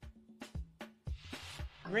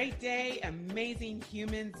Great day, amazing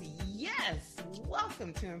humans. Yes,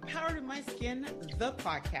 welcome to Empowered in My Skin, the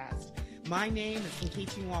podcast. My name is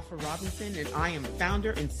Nkechi Walfer-Robinson, and I am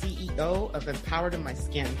founder and CEO of Empowered in My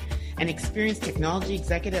Skin, an experienced technology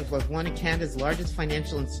executive of one of Canada's largest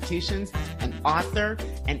financial institutions, an author,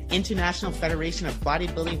 an International Federation of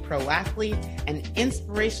Bodybuilding pro athlete, an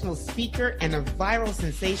inspirational speaker, and a viral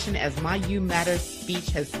sensation as my You Matter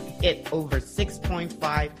speech has hit over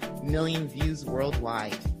 6.5 million views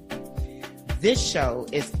worldwide. This show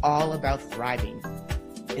is all about thriving,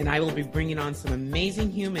 and I will be bringing on some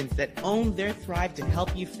amazing humans that own their thrive to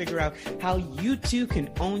help you figure out how you too can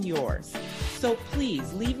own yours. So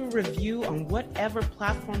please leave a review on whatever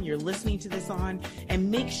platform you're listening to this on,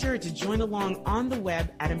 and make sure to join along on the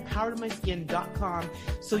web at empoweredmyskin.com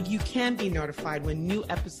so you can be notified when new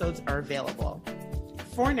episodes are available.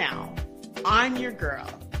 For now, I'm your girl.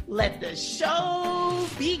 Let the show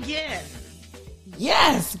begin.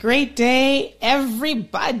 Yes, great day,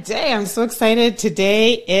 everybody. I'm so excited.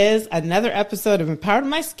 Today is another episode of Empowered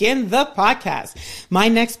My Skin, the podcast. My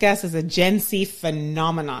next guest is a Gen Z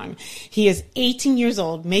phenomenon. He is 18 years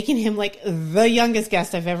old, making him like the youngest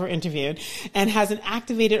guest I've ever interviewed, and has an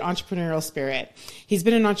activated entrepreneurial spirit. He's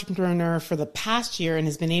been an entrepreneur for the past year and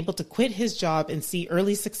has been able to quit his job and see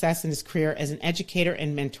early success in his career as an educator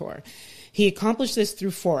and mentor. He accomplished this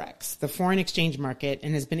through Forex, the foreign exchange market,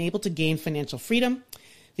 and has been able to gain financial freedom,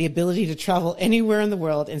 the ability to travel anywhere in the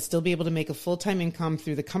world and still be able to make a full-time income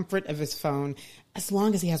through the comfort of his phone as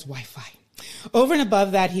long as he has Wi-Fi. Over and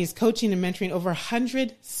above that, he is coaching and mentoring over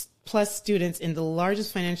 100 plus students in the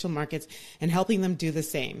largest financial markets and helping them do the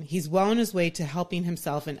same. He's well on his way to helping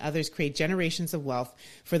himself and others create generations of wealth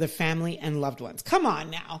for their family and loved ones. Come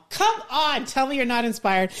on now. Come on. Tell me you're not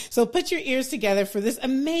inspired. So put your ears together for this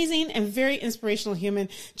amazing and very inspirational human,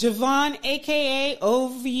 Javaun, a.k.a.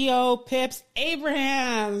 OVO Pips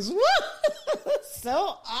Abrahams. Woo!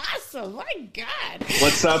 So awesome. My God.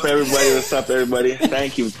 What's up, everybody? What's up, everybody?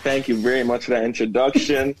 Thank you. Thank you very much for that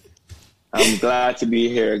introduction. I'm glad to be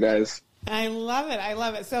here, guys. I love it. I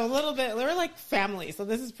love it. So a little bit, we're like family. So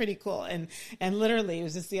this is pretty cool. And literally it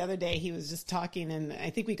was just the other day, he was just talking, and I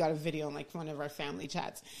think we got a video on like one of our family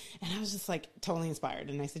chats, and I was just like totally inspired.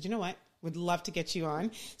 And I said, you know what? Would love to get you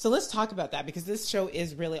on. So let's talk about that, because this show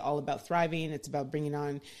is really all about thriving. It's about bringing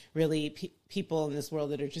on really people in this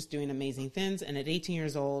world that are just doing amazing things. And at 18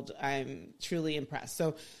 years old, I'm truly impressed.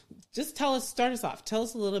 So just start us off. Tell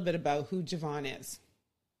us a little bit about who Javaun is.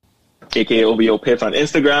 AKA OVO Pips on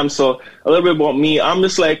Instagram. So a little bit about me. I'm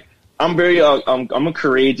just like, I'm a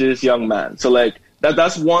courageous young man. So like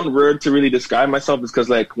that's one word to really describe myself, is because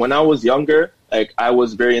like when I was younger, like I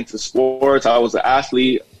was very into sports. I was an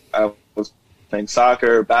athlete. I was playing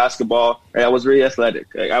soccer, basketball. Right? I was very athletic.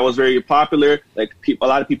 Like, I was very popular. Like a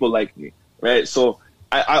lot of people liked me. Right. So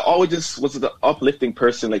I always just was the uplifting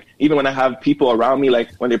person. Like even when I have people around me,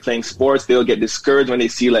 like when they're playing sports, they'll get discouraged when they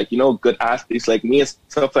see like, you know, good athletes like me and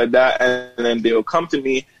stuff like that. And then they'll come to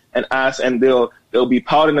me and ask, and they'll be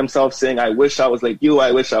pouting themselves saying, I wish I was like you.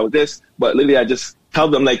 I wish I was this. But literally, I just tell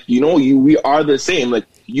them like, you know, we are the same. Like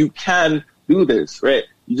you can do this, right?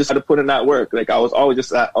 You just have to put in that work. Like I was always just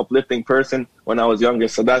that uplifting person when I was younger.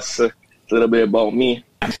 So that's a little bit about me.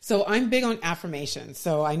 So I'm big on affirmation.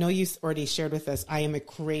 So I know you already shared with us, I am a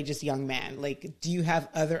courageous young man. Like, do you have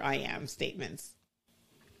other I am statements?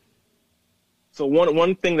 So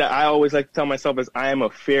one thing that I always like to tell myself is I am a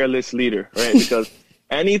fearless leader, right? Because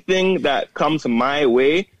anything that comes my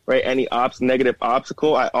way, right, any negative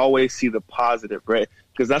obstacle, I always see the positive, right?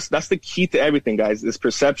 Because that's the key to everything, guys, is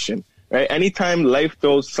perception, right? Anytime life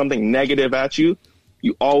throws something negative at you,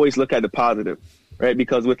 you always look at the positive. Right?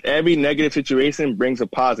 Because with every negative situation brings a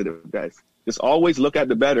positive, guys. Just always look at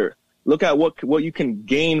the better. Look at what you can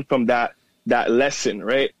gain from that lesson,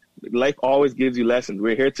 right? Life always gives you lessons.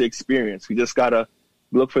 We're here to experience. We just got to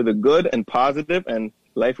look for the good and positive, and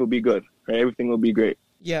life will be good, right? Everything will be great.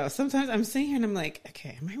 Yeah, sometimes I'm sitting here and I'm like,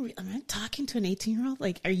 okay, am I talking to an 18-year-old?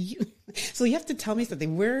 Like, are you? So you have to tell me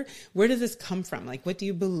something. Where does this come from? Like, what do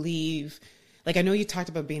you believe? Like, I know you talked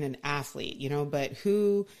about being an athlete, you know, but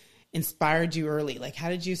who inspired you early? Like, how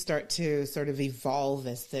did you start to sort of evolve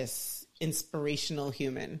as this inspirational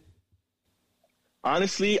human?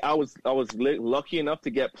 Honestly, I was lucky enough to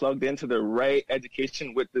get plugged into the right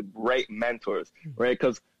education with the right mentors, right?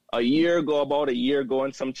 Because about a year ago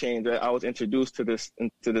and some change, right, I was introduced to this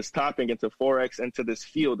topic, into Forex, into this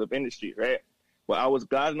field of industry, right? Well, I was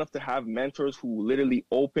glad enough to have mentors who literally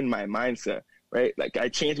opened my mindset, right? Like I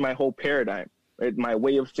changed my whole paradigm, right? My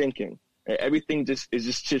way of thinking. Everything just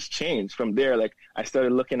changed from there. Like I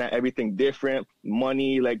started looking at everything different,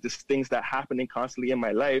 money, like just things that happening constantly in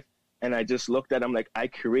my life. and I just looked at him like I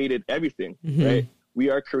created everything, right? We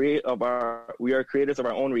are creators of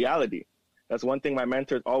our own reality. That's one thing my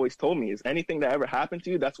mentors always told me is anything that ever happened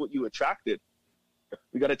to you, that's what you attracted.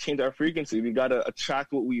 We got to change our frequency. We got to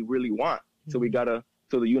attract what we really want. So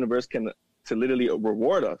the universe can to literally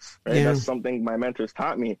reward us, right? Yeah. That's something my mentors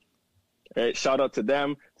taught me. Right? Shout out to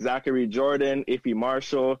them, Zachary Jordan, Iffy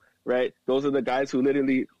Marshall, right? Those are the guys who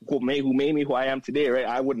literally who made me who I am today, right?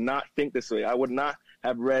 I would not think this way. I would not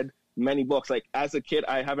have read many books. Like as a kid,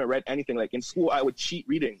 I haven't read anything. Like in school, I would cheat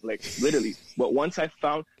reading, like literally. But once I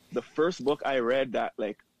found the first book I read that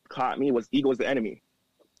like caught me was Ego is the Enemy.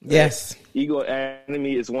 Right? Yes. Ego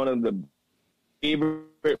Enemy is one of the favorite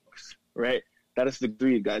books, right? That is the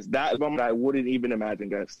three, guys. That is one that I wouldn't even imagine,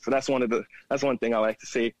 guys. So that's one thing I like to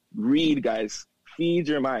say. Read, guys. Feed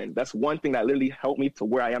your mind. That's one thing that literally helped me to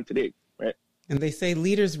where I am today, right? And they say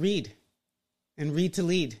leaders read and read to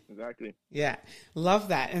lead. Exactly. Yeah. Love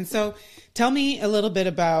that. And so tell me a little bit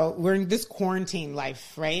about, we're in this quarantine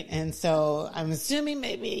life, right? And so I'm assuming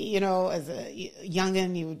maybe, as a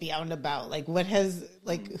youngin, you would be out and about. Like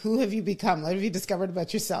who have you become? What have you discovered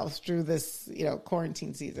about yourself through this,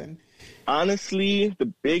 quarantine season? Honestly, the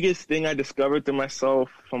biggest thing I discovered to myself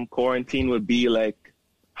from quarantine would be like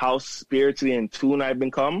how spiritually in tune I've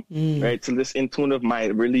become, right? To this in tune of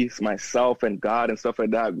myself and God and stuff like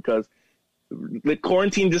that. Because the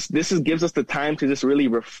quarantine gives us the time to just really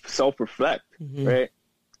self-reflect, right?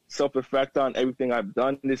 Self-reflect on everything I've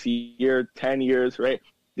done this year, 10 years, right?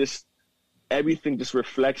 Just everything, just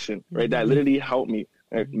reflection, right? That literally helped me.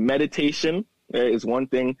 Right? Meditation, right, is one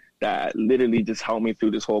thing that literally just helped me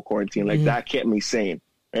through this whole quarantine. Like that kept me sane,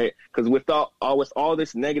 right? Because with all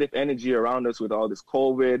this negative energy around us, with all this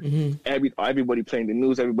COVID, everybody playing the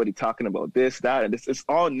news, everybody talking about this, that, and this, it's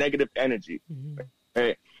all negative energy,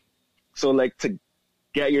 right? So like to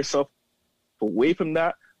get yourself away from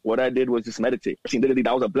that, what I did was just meditate. Literally,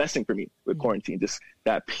 that was a blessing for me with quarantine. Just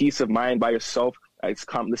that peace of mind by yourself. I just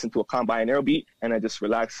listen to a calm binaural beat and I just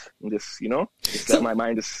relax and just let my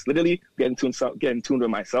mind just literally get in tune with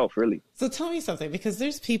myself, really. So tell me something, because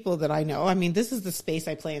there's people that I know. I mean, this is the space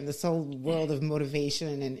I play in, this whole world of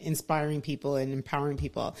motivation and inspiring people and empowering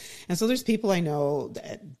people. And so there's people I know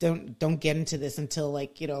that don't get into this until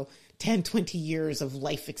 10, 20 years of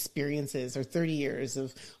life experiences or 30 years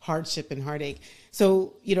of hardship and heartache.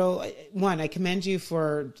 So, one, I commend you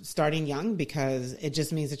for starting young, because it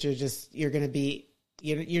just means that you're going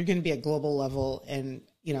to be at global level and,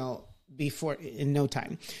 before in no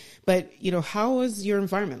time. But, how is your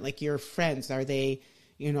environment? Like your friends, are they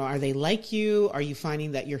like you? Are you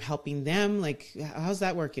finding that you're helping them? Like, how's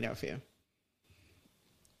that working out for you?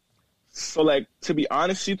 So to be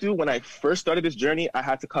honest with you, when I first started this journey, I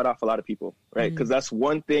had to cut off a lot of people, right? Because that's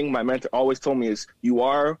one thing my mentor always told me is you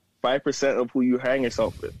are 5% of who you hang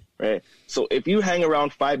yourself with, right? So if you hang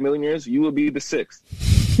around 5 millionaires, you will be the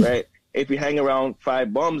 6th, right? If you hang around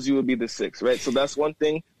 5 bums, you will be the 6th, right? So that's one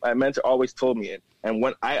thing my mentor always told me. And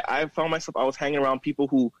when I found myself, I was hanging around people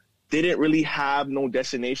who didn't really have no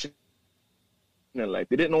destination in life.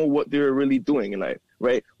 They didn't know what they were really doing in life,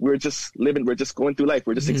 right? We're just living, we're just going through life,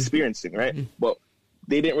 we're just experiencing, right? But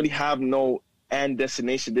they didn't really have no end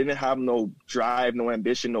destination. They didn't have no drive, no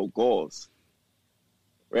ambition, no goals,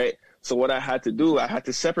 right? So what I had to do, I had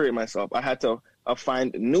to separate myself. I had to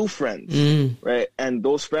find new friends, right? And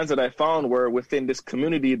those friends that I found were within this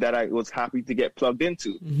community that I was happy to get plugged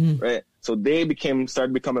into, right? So they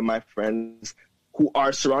started becoming my friends, who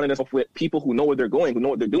are surrounding themselves with people who know where they're going, who know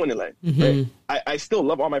what they're doing in life. Right? I still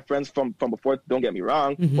love all my friends from before, don't get me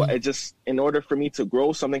wrong, but it just, in order for me to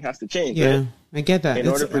grow, something has to change. Yeah, right? I get that. In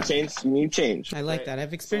order for change, you need change. I like that.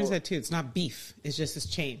 I've experienced that too. It's not beef. It's just this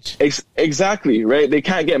change. Exactly, right? They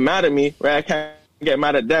can't get mad at me, right? I can't get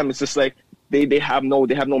mad at them. It's just like they have no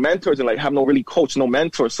mentors and have no really coach, no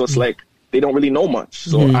mentors. So it's like they don't really know much.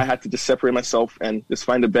 So I had to just separate myself and just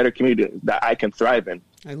find a better community that I can thrive in.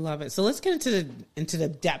 I love it. So let's get into the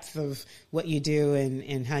depth of what you do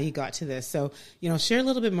and how you got to this. So, share a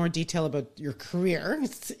little bit more detail about your career.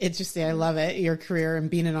 It's interesting. I love it. Your career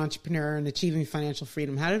and being an entrepreneur and achieving financial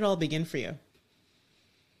freedom. How did it all begin for you?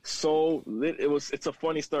 So it's a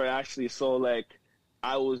funny story, actually. So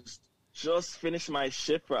I was just finished my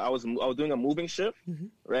shift I was doing a moving shift,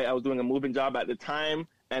 right? I was doing a moving job at the time.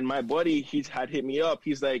 And my buddy, he had hit me up.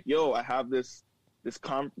 He's like, yo, I have this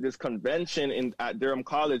convention at Durham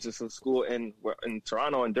College. It's a school in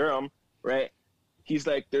Toronto and Durham, right? He's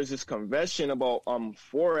like, there's this convention about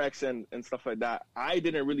Forex and stuff like that. I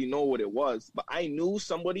didn't really know what it was, but I knew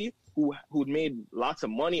somebody who'd made lots of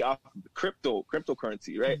money off of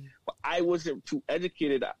cryptocurrency, right? But I wasn't too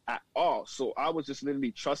educated at all. So I was just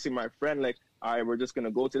literally trusting my friend, like, all right, we're just going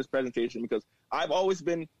to go to this presentation, because I've always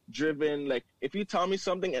been driven. Like, if you tell me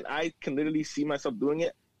something and I can literally see myself doing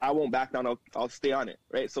it, I won't back down. I'll stay on it,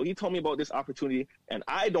 right? So he told me about this opportunity, and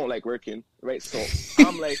I don't like working, right? So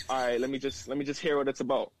I'm like, all right, let me just hear what it's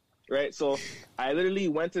about, right? So I literally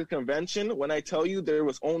went to the convention. When I tell you,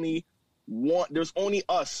 there's only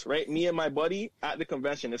us, right? Me and my buddy at the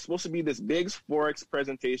convention. It's supposed to be this big Forex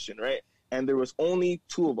presentation, right? And there was only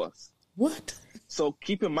 2 of us. What? So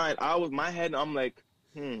keep in mind, my head, I'm like,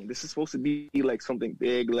 this is supposed to be like something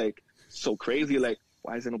big, like so crazy, like,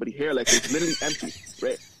 why is there nobody here? Like, it's literally empty,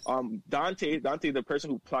 right? Dante, the person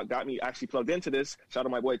who got me actually plugged into this, shout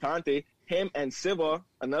out my boy Dante, him and Siva,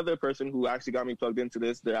 another person who actually got me plugged into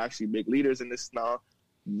this, they're actually big leaders in this now.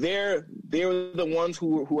 They're the ones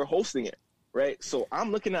who are hosting it, right? So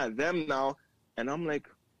I'm looking at them now, and I'm like,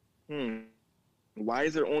 why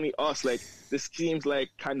is there only us? Like, this seems like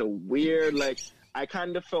kind of weird. Like, I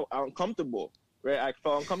kind of felt uncomfortable, right? I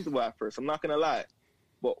felt uncomfortable at first, I'm not gonna lie.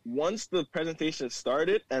 But once the presentation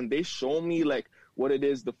started and they show me like what it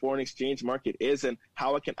is the foreign exchange market is and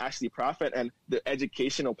how I can actually profit, and the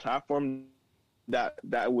educational platform that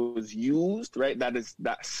was used, right?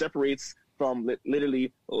 That separates from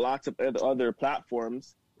literally lots of other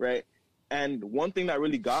platforms, right? And one thing that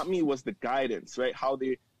really got me was the guidance, right? How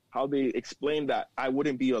they explained that I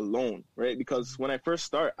wouldn't be alone, right? Because when I first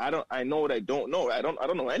start, I know what I don't know. I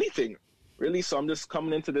don't know anything really. So I'm just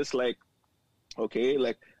coming into this like, okay,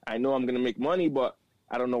 like, I know I'm going to make money, but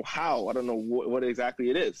I don't know how. I don't know what exactly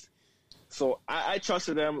it is. So I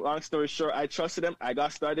trusted them. Long story short, I trusted them. I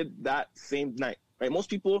got started that same night, right? Most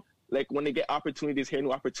people, like, when they get opportunities, hear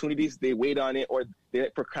new opportunities, they wait on it, or they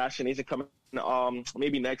let procrastination come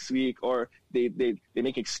maybe next week, or they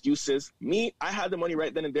make excuses. Me, I had the money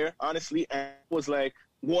right then and there, honestly, and was like,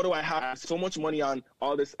 what do I have? So much money on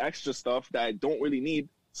all this extra stuff that I don't really need.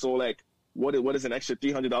 So, like, what is an extra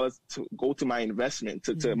 $300 to go to my investment,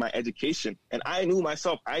 to my education? And I knew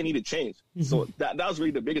myself, I needed change. So that was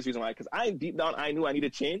really the biggest reason why, because deep down, I knew I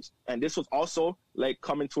needed change. And this was also like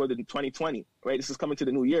coming toward the 2020, right? This is coming to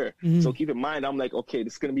the new year. So keep in mind, I'm like, okay,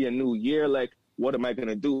 this is going to be a new year. Like, what am I going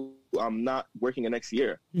to do? I'm not working the next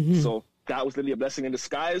year. So that was literally a blessing in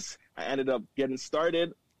disguise. I ended up getting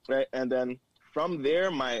started, right? And then from there,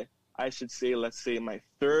 let's say my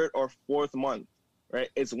 3rd or 4th month, right,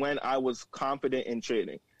 it's when I was confident in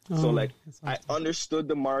trading. So, like, I understood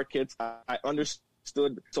the markets. I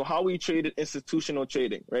understood. So how we traded institutional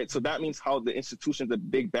trading, right? So that means how the institutions, the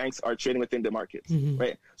big banks, are trading within the markets,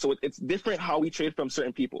 right? So it's different how we trade from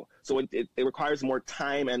certain people. So it requires more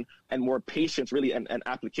time and more patience, really, and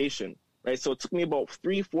application, right? So it took me about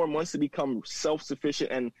 3-4 months to become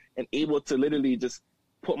self-sufficient and able to literally just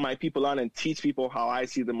put my people on and teach people how I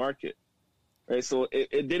see the market. Right, so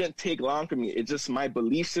it didn't take long for me. It just, my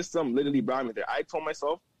belief system literally brought me there. I told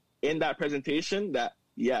myself in that presentation that,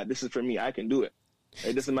 yeah, this is for me. I can do it.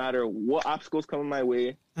 It doesn't matter what obstacles come my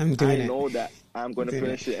way. I know that I'm going to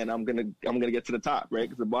finish it, and I'm going to get to the top, right?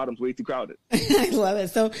 Because the bottom's way too crowded. I love it.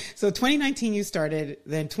 So 2019 you started,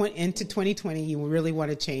 then into 2020 you really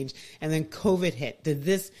want to change, and then COVID hit. Did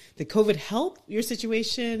COVID help your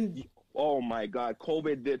situation? Oh my God,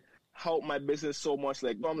 COVID did help my business so much.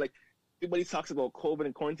 Like, I'm like, everybody talks about COVID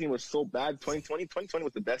and quarantine was so bad. 2020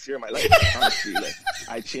 was the best year of my life. Honestly, like,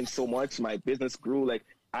 I changed so much. My business grew. Like,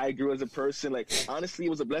 I grew as a person. Like, honestly, it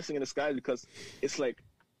was a blessing in disguise, because it's like,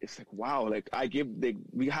 wow. Like,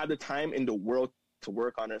 we had the time in the world to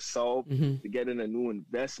work on ourselves, to get in a new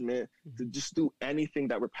investment, to just do anything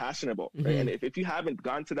that we're passionate about. Right? And if you haven't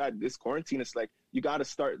gone to this quarantine, it's like, you got to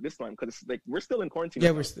start this time, because it's like, we're still in quarantine.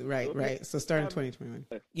 Yeah, right. So start in 2021.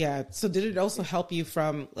 Yeah. So did it also help you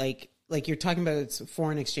from like you're talking about, it's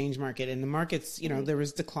foreign exchange market, and the markets, there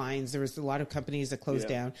was declines. There was a lot of companies that closed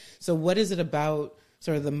down. So what is it about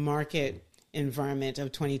sort of the market environment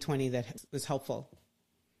of 2020 that was helpful?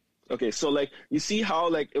 Okay. So, like, you see how,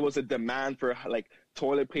 like, it was a demand for, like,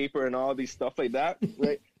 toilet paper and all these stuff like that,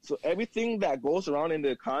 right? So everything that goes around in the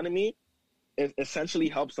economy essentially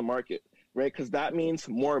helps the market, right? Because that means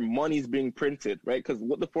more money is being printed, right? Because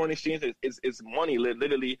what the foreign exchange is money.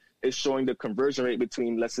 Literally is showing the conversion rate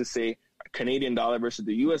between, let's just say, Canadian dollar versus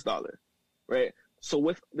the US dollar, right? So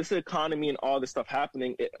with this economy and all this stuff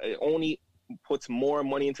happening, it only puts more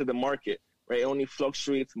money into the market, right? It only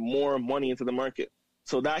fluctuates more money into the market.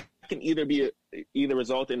 So that can either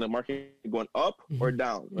result in the market going up or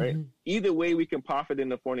down, right? Either way, we can profit in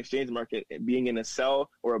the foreign exchange market, being in a sell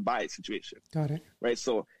or a buy situation. Got it. Right?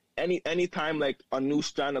 So any time, like, a new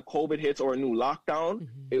strand of COVID hits or a new lockdown,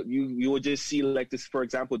 you will just see, like, this, for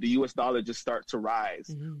example, the US dollar just start to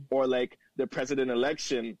rise, or like the president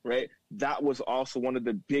election, right? That was also one of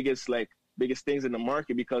the biggest, like, biggest things in the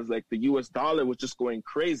market because like the US dollar was just going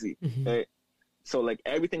crazy. Right? So like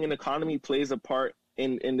everything in the economy plays a part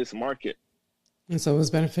in this market. And so it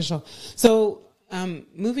was beneficial. So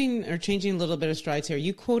moving or changing a little bit of strides here,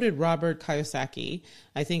 you quoted Robert Kiyosaki.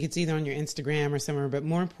 I think it's either on your Instagram or somewhere, but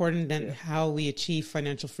more important than how we achieve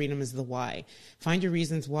financial freedom is the why. Find your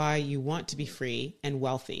reasons why you want to be free and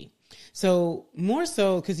wealthy. So more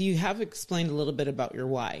so, because you have explained a little bit about your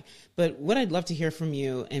why, but what I'd love to hear from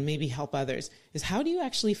you and maybe help others is how do you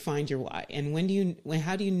actually find your why? And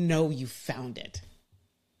how do you know you found it?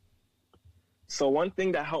 So one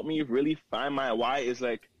thing that helped me really find my why is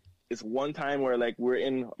like, it's one time where like we're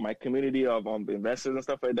in my community of investors and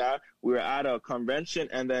stuff like that. We were at a convention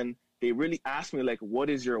and then they really asked me like, what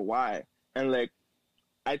is your why? And like,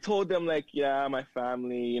 I told them like, yeah, my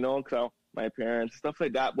family, you know, my parents, stuff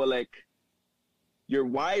like that. But like your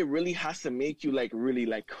why really has to make you like really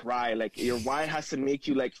like cry. Like your why has to make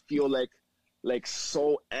you like feel like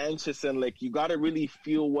so anxious and like you got to really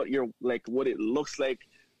feel what it looks like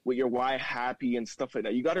with your why happy and stuff like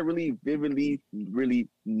that. You got to really vividly really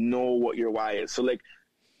know what your why is. So like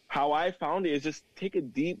how I found it is just take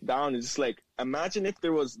it deep down and just like imagine if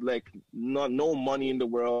there was like no money in the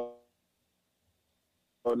world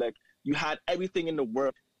or like you had everything in the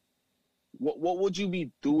world. What would you be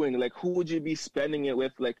doing? Like who would you be spending it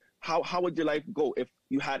with? Like how would your life go if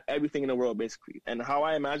you had everything in the world basically? And how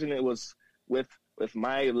I imagine it was with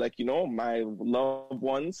my like, you know, my loved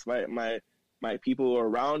ones, my people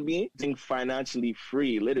around me being financially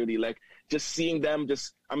free, literally, like just seeing them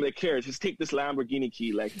I'm like, here, just take this Lamborghini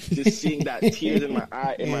key, like just seeing that tears in my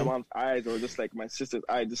eye, in my mom's eyes, or just like my sister's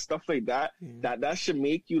eye, just stuff like that, that should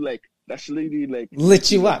make you like, that should literally like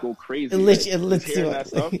lit you up, go crazy. It lifts you up.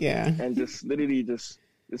 Stuff, and just literally just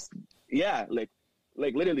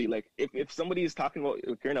like literally, like if somebody is talking about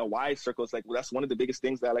if you're in a why circle, it's like, well, that's one of the biggest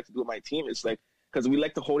things that I like to do with my team. It's like, because we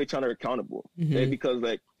like to hold each other accountable, right? Because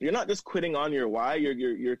like you're not just quitting on your why,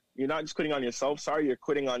 you're not just quitting on yourself. Sorry, you're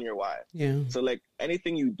quitting on your why. Yeah. So like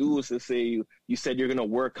anything you do is to say you said you're gonna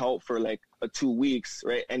work out for like 2 weeks,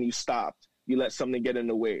 right? And you stopped. You let something get in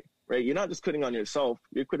the way, right? You're not just quitting on yourself.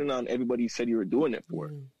 You're quitting on everybody you said you were doing it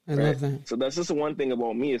for. I love that. So that's just one thing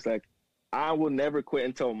about me. It's like I will never quit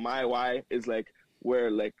until my why is like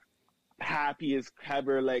where like happy as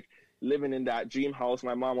ever, like living in that dream house.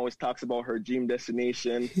 My mom always talks about her dream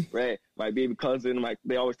destination, right? My baby cousin,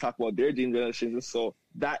 they always talk about their dream destinations. So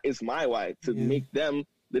that is my why, to make them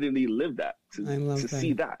literally live that, to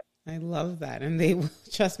see that. I love that. And they will,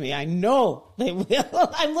 trust me, I know they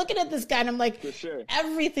will. I'm looking at this guy and I'm like, for sure,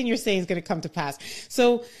 everything you're saying is going to come to pass.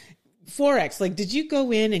 So Forex, like, did you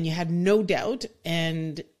go in and you had no doubt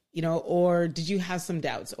and, you know, or did you have some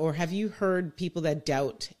doubts, or have you heard people that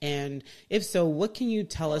doubt? And if so, what can you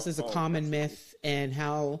tell us as a common myth and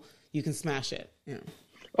how you can smash it? Yeah.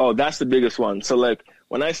 Oh, that's the biggest one. So like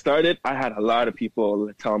when I started, I had a lot of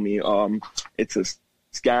people tell me, it's a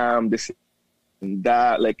scam, this and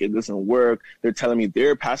that, like it doesn't work. They're telling me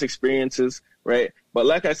their past experiences, right? But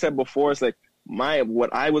like I said before, it's like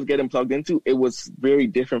what I was getting plugged into, it was very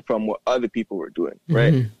different from what other people were doing,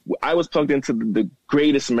 right? I was plugged into the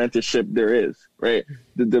greatest mentorship there is, right?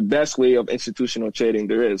 The best way of institutional trading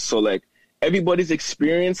there is. So like everybody's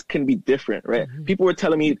experience can be different, right? People were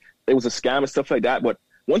telling me it was a scam and stuff like that, but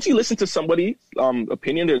once you listen to somebody's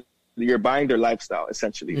opinion, you're buying their lifestyle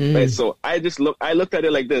essentially, right? So I looked at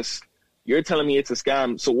it like this: you're telling me it's a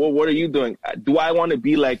scam, so what are you doing? Do I want to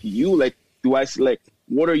be like you? Like,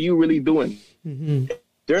 what are you really doing?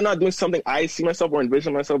 They're not doing something I see myself or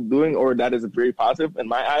envision myself doing, or that is very positive in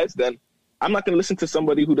my eyes, then I'm not going to listen to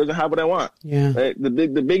somebody who doesn't have what I want. Yeah. Right? The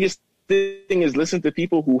biggest thing is listen to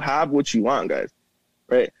people who have what you want, guys.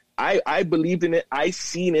 Right? I believed in it. I've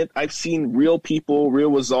seen it. I've seen real people,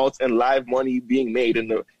 real results, and live money being made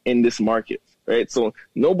in this market. Right? So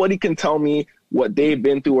nobody can tell me what they've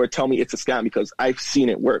been through or tell me it's a scam, because I've seen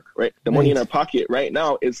it work, right? The money in our pocket right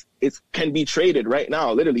now can be traded right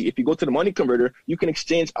now. Literally, if you go to the money converter, you can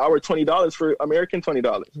exchange our $20 for American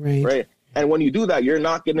 $20, right? And when you do that, you're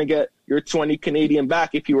not going to get your 20 Canadian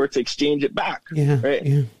back if you were to exchange it back, right?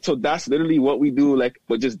 Yeah. So that's literally what we do, like,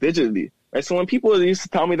 but just digitally, right? So when people used to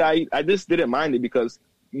tell me that, I just didn't mind it, because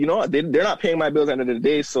you know, they're not paying my bills at the end of the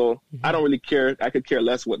day, so I don't really care. I could care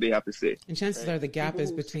less what they have to say. And chances are the gap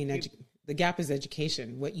is between the gap is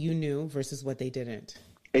education, what you knew versus what they didn't.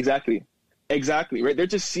 Exactly, right? They're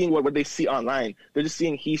just seeing what they see online. They're just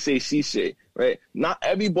seeing he say, she say, right? Not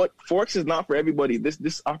everybody. Forex is not for everybody.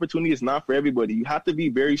 This opportunity is not for everybody. You have to be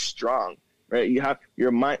very strong, right? You have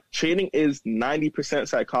your mind. Trading is 90%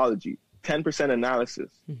 psychology, 10%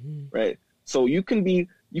 analysis, right? So you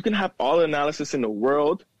can have all the analysis in the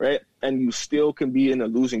world, right? and you still can be in a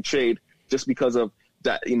losing trade just because of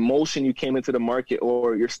that emotion you came into the market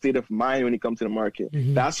or your state of mind when you come to the market.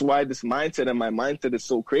 Mm-hmm. That's why this mindset and my mindset is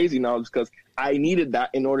so crazy now, is because I needed that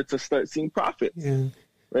in order to start seeing profits. Yeah.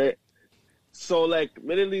 Right. So like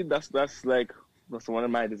literally that's one of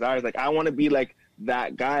my desires. Like I want to be like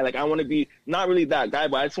that guy. Like I want to be not really that guy,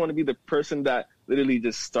 but I just want to be the person that literally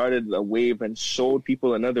just started a wave and showed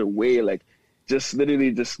people another way. Like just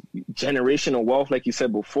literally just generational wealth, like you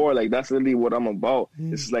said before. Like that's literally what I'm about.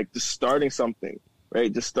 It's like just starting something,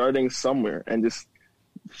 right? Just starting somewhere and just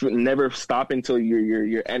never stop until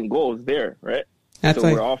your end goal is there, right? So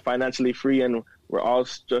we're all financially free and we're all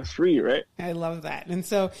just free, right? I love that. And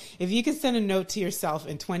so if you could send a note to yourself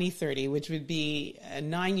in 2030, which would be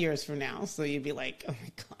 9 years from now, so you'd be like, oh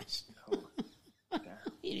my gosh,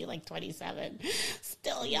 you'd be like 27,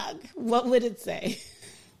 still young. What would it say?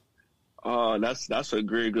 Oh, that's a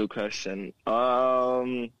very good question.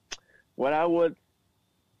 What I would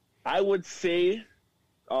say,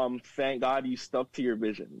 thank God you stuck to your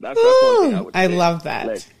vision. That's one thing I would say. I love that.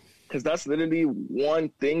 Like, because that's literally one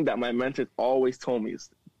thing that my mentors always told me is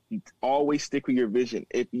always stick with your vision.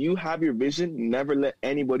 If you have your vision, never let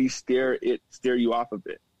anybody steer you off of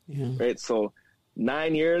it. Yeah. Right. So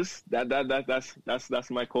 9 years, that's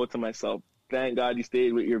my quote to myself. Thank God you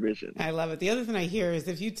stayed with your vision. I love it. The other thing I hear is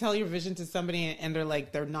if you tell your vision to somebody and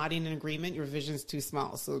they're nodding in agreement, your vision's too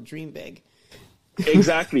small. So dream big.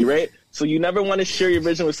 Exactly, right? So you never want to share your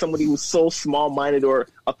vision with somebody who's so small-minded, or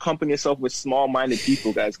accompany yourself with small-minded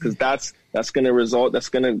people, guys, because that's going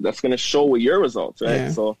to show with your results,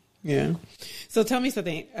 right? Yeah. So tell me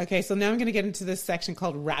something. Okay, so now I'm going to get into this section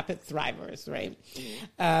called Rapid Thrivers, right?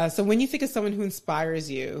 So when you think of someone who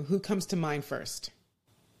inspires you, who comes to mind first?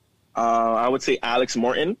 I would say Alex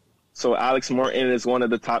Morton. So Alex Morton is one of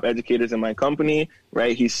the top educators in my company,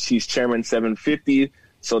 right? He's chairman 750.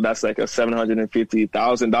 So that's like a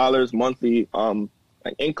 $750,000 monthly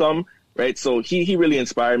income, right? So he really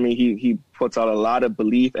inspired me. He puts out a lot of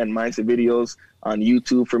belief and mindset videos on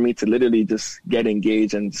YouTube for me to literally just get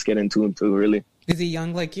engaged and just get into him too, really. Is he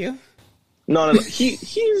young like you? No.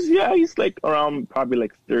 He's like around probably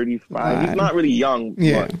like 35. He's not really young.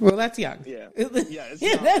 Yeah. Well, that's young. Yeah.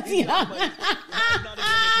 That's young.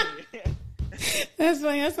 That's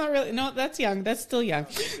funny. That's not really. No, that's young. That's still young.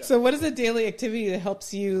 So what is a daily activity that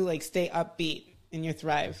helps you like stay upbeat in your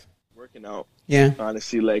thrive? Working out. Yeah.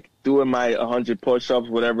 Honestly, like doing my 100 push-ups,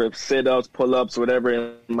 whatever, sit-ups, pull-ups, whatever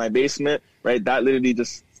in my basement, right? That literally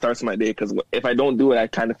just starts my day, because if I don't do it, I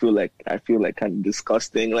kind of feel like kind of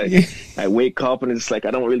disgusting. Like I wake up and it's like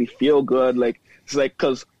I don't really feel good. Like it's like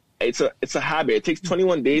because it's a habit. It takes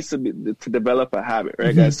 21 days to develop a habit,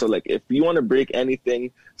 right, guys? So like if you want to break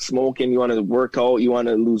anything, smoking, you want to work out, you want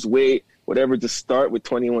to lose weight, whatever, just start with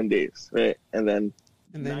 21 days, right? And then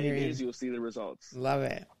 90 days you'll see the results. Love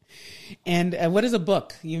it. And what is a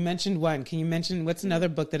book? You mentioned one. Can you mention what's another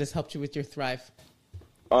book that has helped you with your thrive?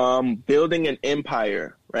 Building an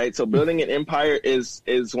Empire, right? So Building an Empire is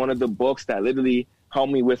one of the books that literally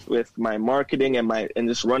helped me with my marketing and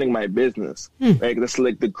just running my business. Right? That's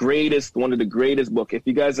like one of the greatest book. If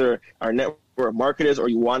you guys are network marketers or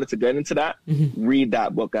you wanted to get into that, read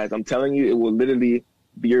that book, guys. I'm telling you,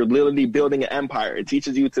 you're literally building an empire. It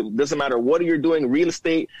teaches you doesn't matter what you're doing, real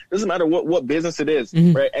estate, doesn't matter what business it is,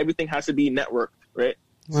 right? Everything has to be networked, right?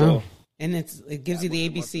 Wow. So, and it gives you the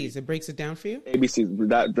ABCs. It breaks it down for you?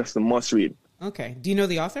 ABCs, that's the must read. Okay. Do you know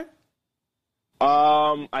the author?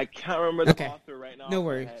 I can't remember the author right now. No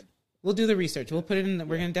worries. We'll do the research. We'll put it in.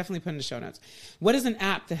 We're going to definitely put in the show notes. What is an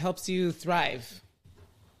app that helps you thrive?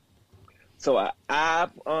 So an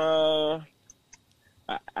app, I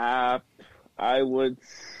would.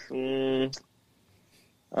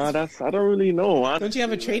 I don't really know. Honestly. Don't you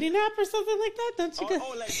have a trading app or something like that? Don't you?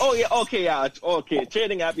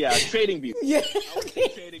 Trading app, TradingView. Yeah, okay.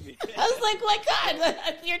 TradingView. I was like, my God,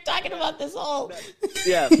 you're talking about this whole.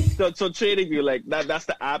 Yeah, so TradingView, like that's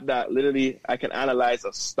the app that literally I can analyze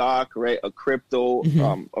a stock, right, a crypto,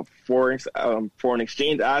 a foreign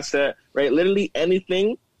exchange asset, right, literally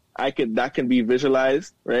anything that can be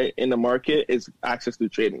visualized, right, in the market is access to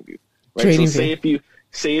TradingView. Right. So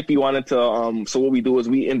say if you wanted to, so what we do is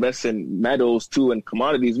we invest in metals too and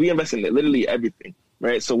commodities. We invest in literally everything,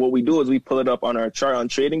 right? So what we do is we pull it up on our chart on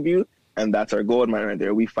TradingView, and that's our gold mine right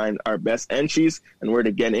there. We find our best entries and where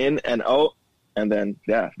to get in and out, and then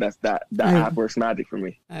that's that app works magic for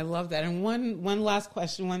me. I love that. And one last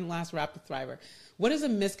question, one last rapid thriver. What is a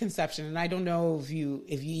misconception? And I don't know if you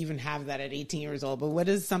even have that at 18 years old, but what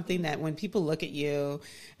is something that when people look at you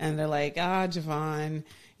and they're like, Javaun,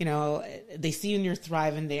 you know, they see in your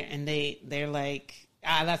thrive and they're like,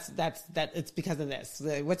 It's because of this.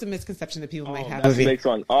 What's a misconception that people might have? That's the next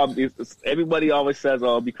one. Everybody always says,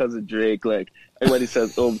 because of Drake. Like, everybody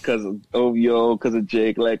says, because of OVO, because of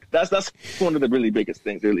Jake. Like, that's one of the really biggest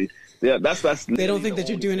things, really. Yeah, that's. They don't think that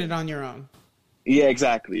you're doing it on your own. Yeah,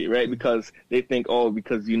 exactly, right? Because they think,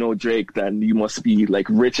 because you know Drake, then you must be like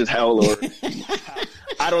rich as hell, or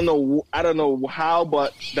I don't know how,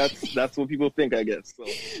 but that's what people think, I guess. So,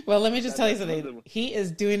 well, let me just tell you something. He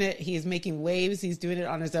is doing it. He's making waves. He's doing it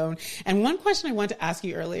on his own. And one question I wanted to ask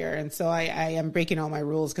you earlier, and so I am breaking all my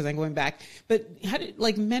rules because I'm going back. But how did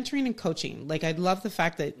mentoring and coaching? Like, I love the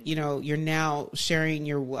fact that you're now sharing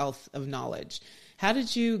your wealth of knowledge. How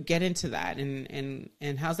did you get into that,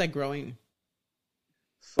 and how's that growing?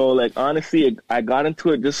 So, like, honestly, I got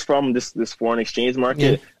into it just from this foreign exchange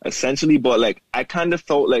market, essentially. But, like, I kind of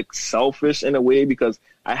felt, like, selfish in a way because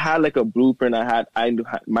I had, like, a blueprint.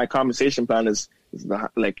 My compensation plan is the,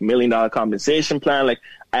 like, $1 million compensation plan. Like,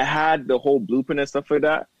 I had the whole blueprint and stuff like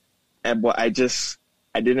that. But I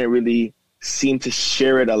didn't really seem to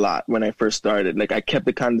share it a lot when I first started. Like, I kept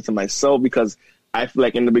it kind of to myself because I feel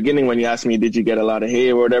like in the beginning when you asked me, did you get a lot of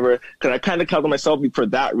hate or whatever, because I kind of kept to myself for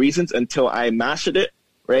that reasons until I mastered it.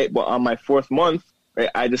 Right. But on my 4th month, right,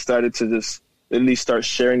 I just started to just really start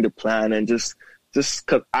sharing the plan and just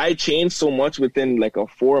because I changed so much within like a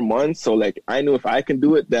 4 months. So like I knew if I can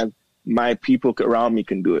do it, then my people around me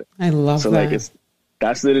can do it. I love that. So like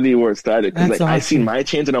that's literally where it started. Because like awesome. I seen my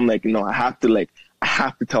change and I'm like, I have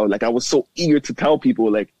to tell. Like I was so eager to tell people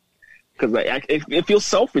like. Because like it feels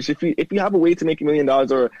selfish if you have a way to make $1 million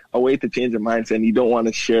or a way to change your mindset and you don't want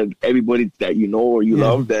to share everybody that you know or you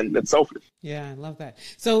love, then that's selfish. Yeah, I love that.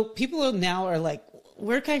 So people now are like,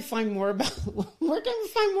 where can I find more about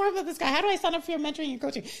this guy? How do I sign up for your mentoring and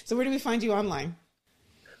coaching? So where do we find you online?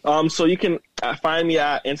 So you can find me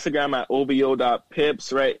at Instagram at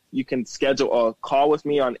ovo.pips, right? You can schedule a call with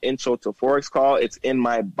me on Intro to Forex Call. It's in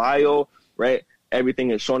my bio, right?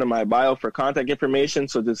 Everything is shown in my bio for contact information.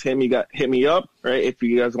 So just hit me up, right? If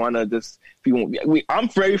you guys want to I'm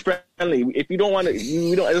very friendly. If you don't want to,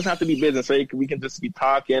 it doesn't have to be business, right? We can just be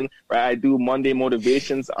talking, right? I do Monday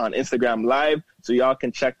motivations on Instagram Live. So y'all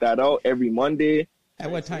can check that out every Monday.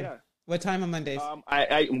 At what time? What time on Mondays?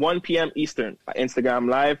 I 1 p.m. Eastern, Instagram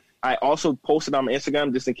Live. I also posted on my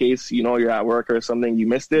Instagram just in case, you're at work or something, you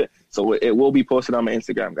missed it. So it will be posted on my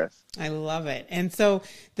Instagram, guys. I love it. And so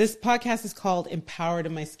this podcast is called Empowered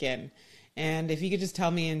in My Skin. And if you could just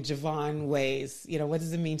tell me in Javaun ways, what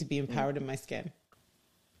does it mean to be empowered in my skin?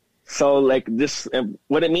 So like this,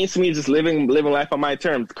 what it means to me is just living life on my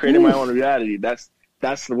terms, creating my own reality. That's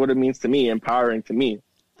what it means to me, empowering to me.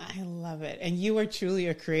 I love it. And you are truly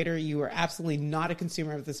a creator. You are absolutely not a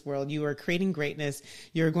consumer of this world. You are creating greatness.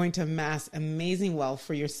 You're going to amass amazing wealth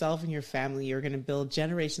for yourself and your family. You're going to build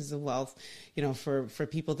generations of wealth, for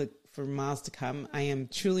people for miles to come. I am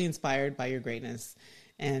truly inspired by your greatness.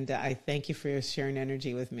 And I thank you for your sharing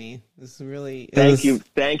energy with me. This is really... Thank you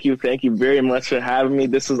very much for having me.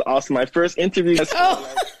 This was awesome. My first interview.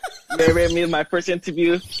 Me my first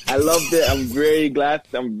interview. I loved it. I'm very glad.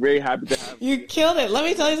 I'm very happy to have you. Killed it. Let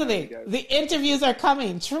me tell you something. The interviews are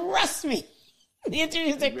coming. Trust me. The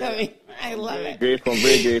interviews are coming. I love it. I'm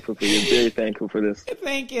very grateful for you. Very thankful for this.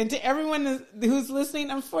 Thank you. And to everyone who's listening,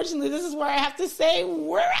 unfortunately, this is where I have to say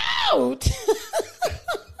we're out.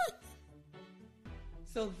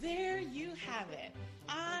 So there you have it.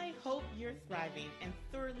 I hope you're thriving and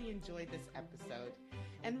thoroughly enjoyed this episode.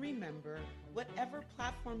 And remember, whatever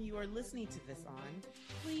platform you are listening to this on,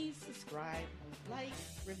 please subscribe, like,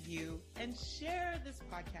 review, and share this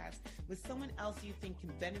podcast with someone else you think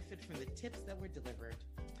can benefit from the tips that were delivered.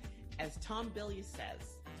 As Tom Bilyeu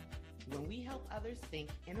says, when we help others think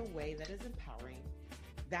in a way that is empowering,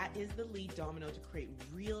 that is the lead domino to create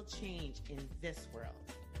real change in this world.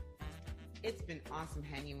 It's been awesome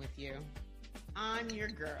hanging with you. I'm your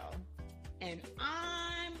girl, and I'm